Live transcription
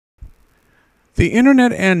The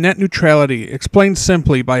Internet and Net Neutrality, explained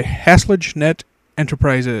simply by Haslage Net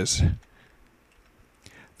Enterprises.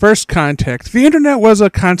 First context. The Internet was a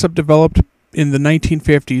concept developed in the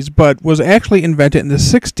 1950s, but was actually invented in the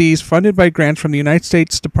 60s, funded by grants from the United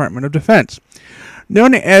States Department of Defense.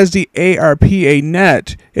 Known as the ARPA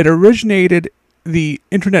Net, it originated the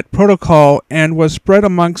Internet Protocol and was spread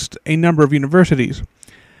amongst a number of universities.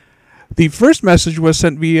 The first message was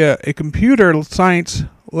sent via a computer science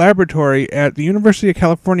laboratory at the University of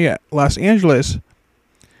California, Los Angeles.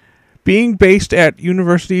 Being based at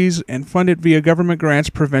universities and funded via government grants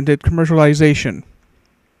prevented commercialization.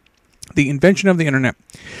 The invention of the Internet.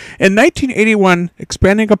 In 1981,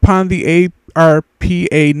 expanding upon the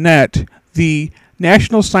ARPA Net, the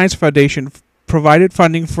National Science Foundation provided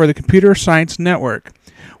funding for the Computer Science Network,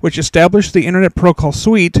 which established the Internet Protocol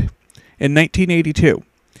Suite in 1982.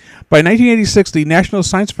 By 1986, the National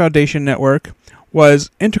Science Foundation Network was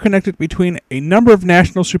interconnected between a number of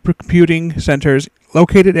national supercomputing centers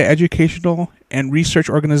located at educational and research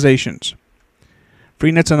organizations,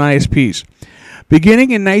 freenets and ISPs.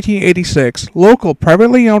 Beginning in 1986, local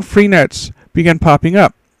privately owned freenets began popping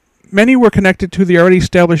up. Many were connected to the already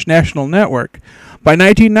established national network. By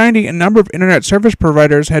 1990, a number of internet service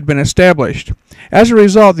providers had been established. As a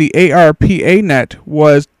result, the ARPA Net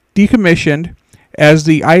was decommissioned as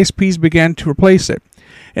the ISPs began to replace it.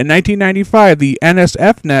 In 1995, the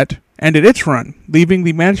NSF Net ended its run, leaving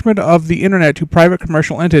the management of the Internet to private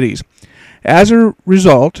commercial entities. As a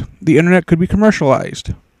result, the Internet could be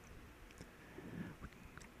commercialized.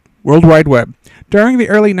 World Wide Web. During the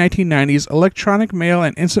early 1990s, electronic mail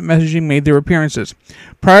and instant messaging made their appearances.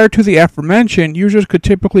 Prior to the aforementioned, users could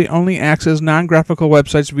typically only access non-graphical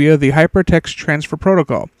websites via the Hypertext Transfer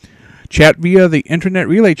Protocol, chat via the Internet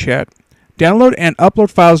Relay Chat, download and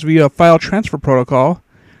upload files via File Transfer Protocol,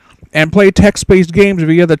 and play text-based games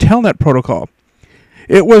via the Telnet Protocol.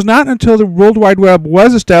 It was not until the World Wide Web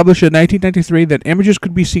was established in 1993 that images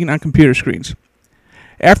could be seen on computer screens.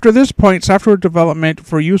 After this point, software development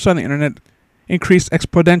for use on the Internet increased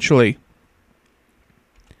exponentially.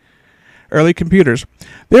 Early computers.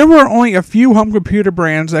 There were only a few home computer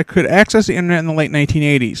brands that could access the Internet in the late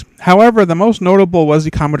 1980s. However, the most notable was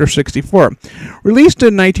the Commodore 64. Released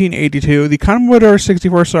in 1982, the Commodore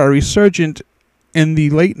 64 saw a resurgence in the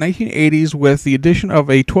late 1980s with the addition of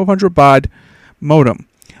a 1200 baud modem.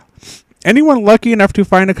 Anyone lucky enough to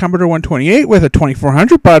find a Commodore 128 with a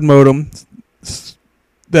 2400 baud modem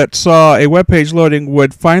that saw a web page loading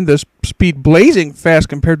would find the speed blazing fast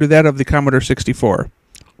compared to that of the Commodore 64.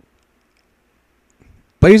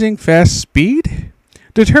 Blazing fast speed?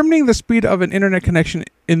 Determining the speed of an internet connection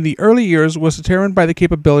in the early years was determined by the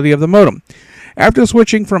capability of the modem. After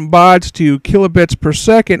switching from bauds to kilobits per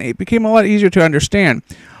second, it became a lot easier to understand.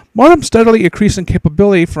 Modems steadily increased in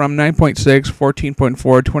capability from 9.6,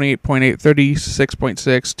 14.4, 28.8,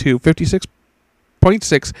 36.6 to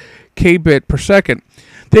 56.6 kbit per second.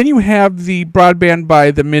 Then you have the broadband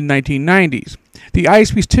by the mid-1990s. The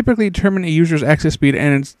ISPs typically determine a user's access speed,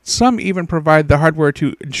 and some even provide the hardware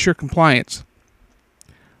to ensure compliance.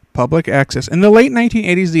 Public access. In the late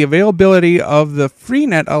 1980s, the availability of the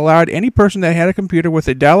freenet allowed any person that had a computer with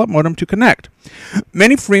a dial-up modem to connect.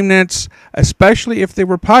 Many freenets, especially if they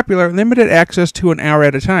were popular, limited access to an hour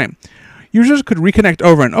at a time. Users could reconnect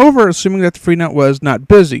over and over, assuming that the freenet was not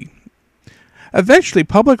busy. Eventually,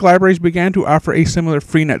 public libraries began to offer a similar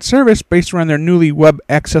freenet service based around their newly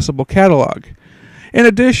web-accessible catalog. In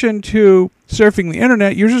addition to surfing the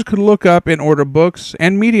Internet, users could look up and order books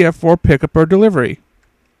and media for pickup or delivery.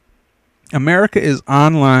 America is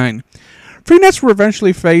online. Freenets were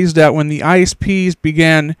eventually phased out when the ISPs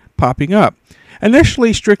began popping up.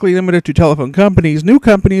 Initially strictly limited to telephone companies, new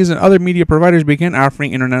companies and other media providers began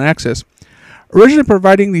offering Internet access. Originally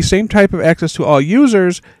providing the same type of access to all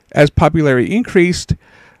users, as popularity increased,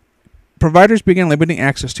 providers began limiting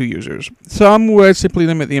access to users. Some would simply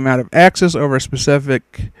limit the amount of access over a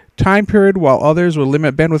specific time period, while others would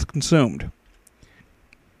limit bandwidth consumed.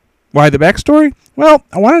 Why the backstory? Well,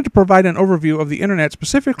 I wanted to provide an overview of the Internet,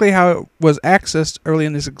 specifically how it was accessed early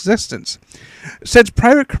in its existence. Since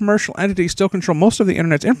private commercial entities still control most of the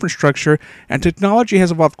Internet's infrastructure, and technology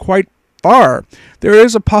has evolved quite far, there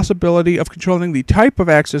is a possibility of controlling the type of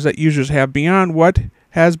access that users have beyond what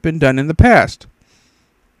has been done in the past.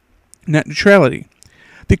 Net neutrality.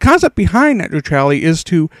 The concept behind net neutrality is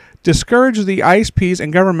to discourage the ISPs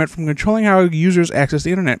and government from controlling how users access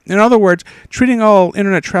the Internet. In other words, treating all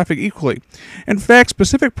Internet traffic equally. In fact,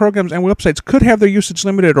 specific programs and websites could have their usage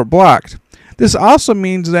limited or blocked. This also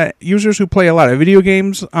means that users who play a lot of video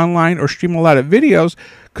games online or stream a lot of videos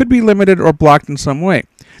could be limited or blocked in some way.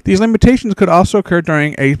 These limitations could also occur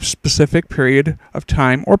during a specific period of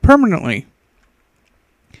time or permanently.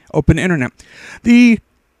 Open Internet. The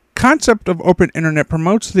concept of open Internet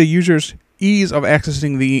promotes the user's ease of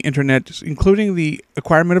accessing the Internet, including the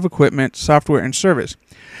acquirement of equipment, software, and service.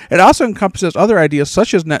 It also encompasses other ideas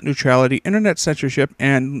such as net neutrality, Internet censorship,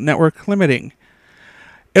 and network limiting.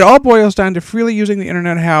 It all boils down to freely using the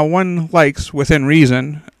Internet how one likes, within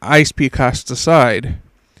reason, ISP costs aside.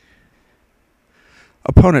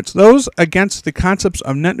 Opponents. Those against the concepts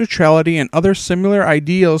of net neutrality and other similar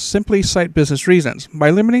ideals simply cite business reasons. By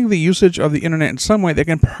limiting the usage of the Internet in some way, they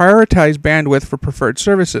can prioritize bandwidth for preferred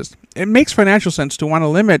services. It makes financial sense to want to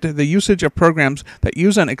limit the usage of programs that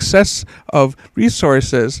use an excess of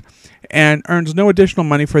resources and earns no additional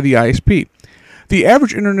money for the ISP. The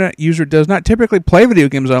average Internet user does not typically play video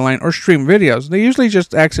games online or stream videos. They usually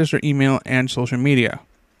just access their email and social media.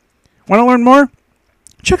 Want to learn more?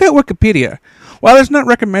 Check out Wikipedia. While it's not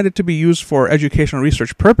recommended to be used for educational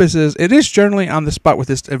research purposes, it is generally on the spot with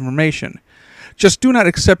this information. Just do not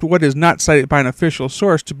accept what is not cited by an official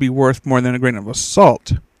source to be worth more than a grain of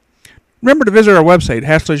salt. Remember to visit our website,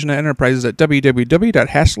 Haslage Net Enterprises, at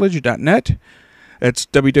www.haslage.net. That's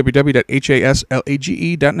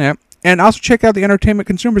www.haslage.net. And also check out the Entertainment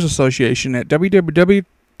Consumers Association at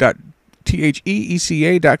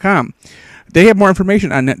www.theeca.com. They have more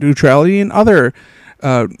information on net neutrality and other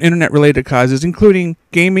Internet-related causes, including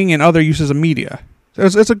gaming and other uses of media. So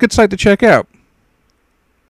it's a good site to check out.